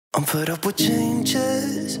Come put up with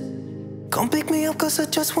changes. Come pick me up cause I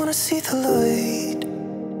just wanna see the light.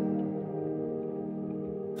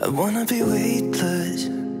 I wanna be weightless.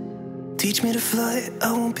 Teach me to fly,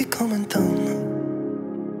 I won't be coming down.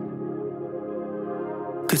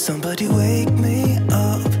 Could somebody wake me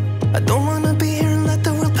up? I don't wanna be here and let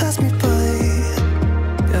the world pass me by.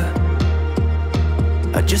 Yeah,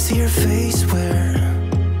 I just see her face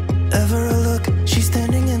wherever I look. She's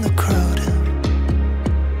standing in the crowd.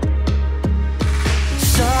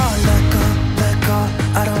 So let go,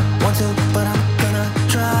 I don't want to, but I'm gonna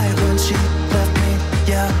try. When she left me,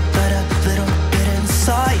 yeah, let a little bit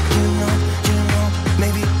inside. You know,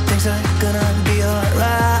 maybe things are gonna be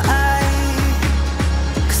alright.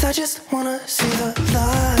 Cause I just wanna see the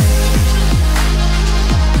light.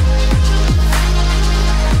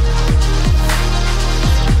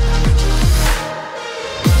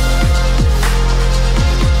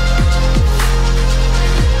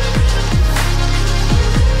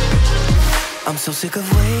 I'm so sick of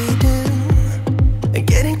waiting and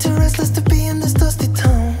getting too restless to be in this dusty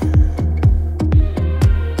town.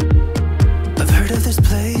 I've heard of this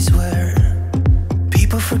place where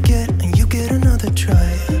people forget and you get another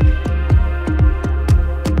try.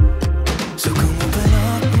 So come open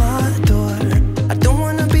up my door. I don't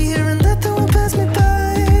wanna be here and let the world pass me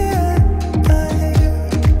by.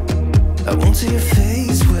 I won't see your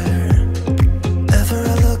face wherever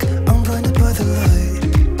I look. I'm blinded by the light.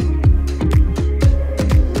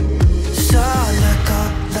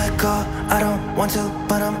 I don't want to,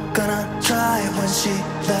 but I'm gonna try. When she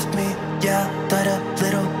left me, yeah, died a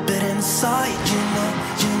little bit inside. You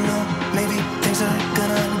know, maybe things are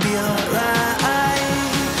gonna be alright.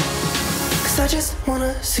 Cause I just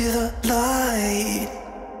wanna see the light.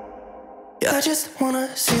 Yeah, I just wanna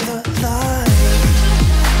see the light.